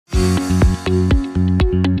In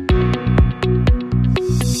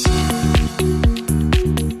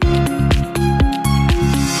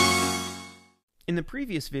the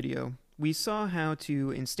previous video, we saw how to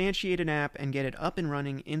instantiate an app and get it up and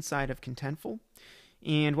running inside of Contentful.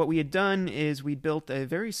 And what we had done is we built a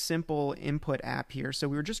very simple input app here. So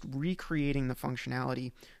we were just recreating the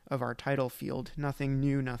functionality of our title field. Nothing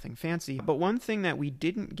new, nothing fancy. But one thing that we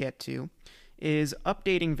didn't get to is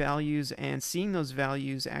updating values and seeing those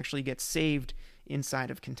values actually get saved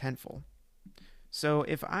inside of Contentful. So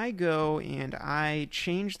if I go and I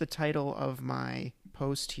change the title of my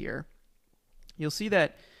post here, you'll see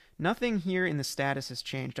that nothing here in the status has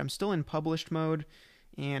changed. I'm still in published mode,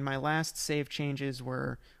 and my last save changes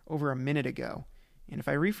were over a minute ago. And if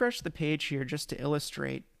I refresh the page here just to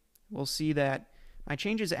illustrate, we'll see that my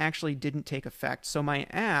changes actually didn't take effect. So my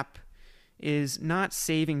app is not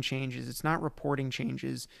saving changes, it's not reporting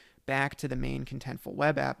changes back to the main Contentful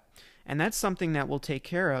web app. And that's something that we'll take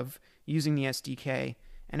care of using the SDK,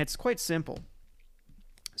 and it's quite simple.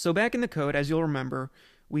 So back in the code, as you'll remember,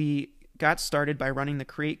 we got started by running the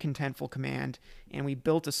create Contentful command, and we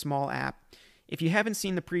built a small app. If you haven't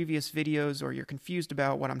seen the previous videos or you're confused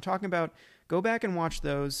about what I'm talking about, go back and watch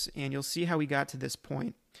those and you'll see how we got to this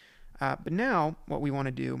point. But now what we want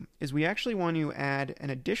to do is we actually want to add an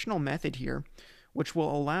additional method here which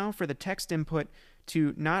will allow for the text input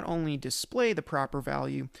to not only display the proper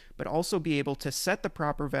value but also be able to set the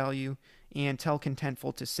proper value and tell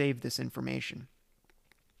Contentful to save this information.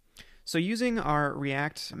 So using our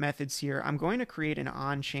React methods here, I'm going to create an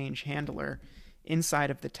onChange handler inside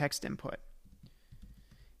of the text input.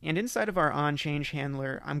 And inside of our onChange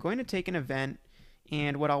handler, I'm going to take an event,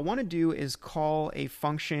 and what I'll want to do is call a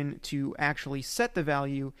function to actually set the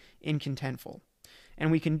value in Contentful. And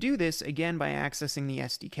we can do this again by accessing the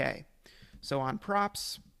SDK. So on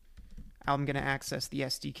props, I'm going to access the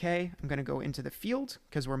SDK. I'm going to go into the field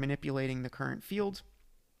because we're manipulating the current field.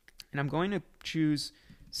 And I'm going to choose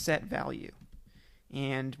set value.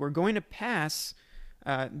 And we're going to pass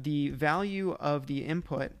the value of the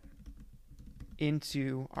input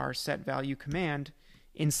into our set value command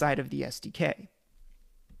inside of the SDK.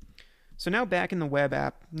 So now back in the web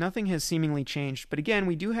app, nothing has seemingly changed, but again,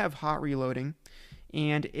 we do have hot reloading.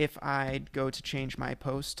 And if I go to change my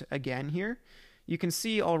post again here, you can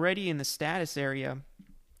see already in the status area,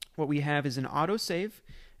 what we have is an autosave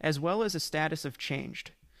as well as a status of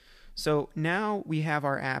changed. So now we have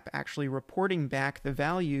our app actually reporting back the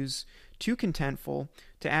values to Contentful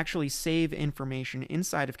to actually save information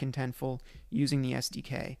inside of Contentful using the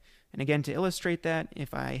SDK. And again, to illustrate that,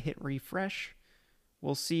 if I hit refresh,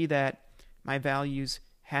 we'll see that my values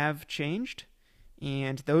have changed,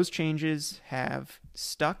 and those changes have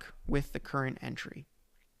stuck with the current entry.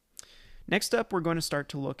 Next up, we're going to start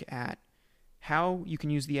to look at how you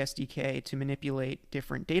can use the SDK to manipulate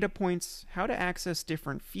different data points, how to access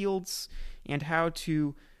different fields, and how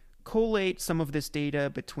to collate some of this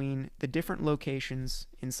data between the different locations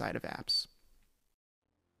inside of apps.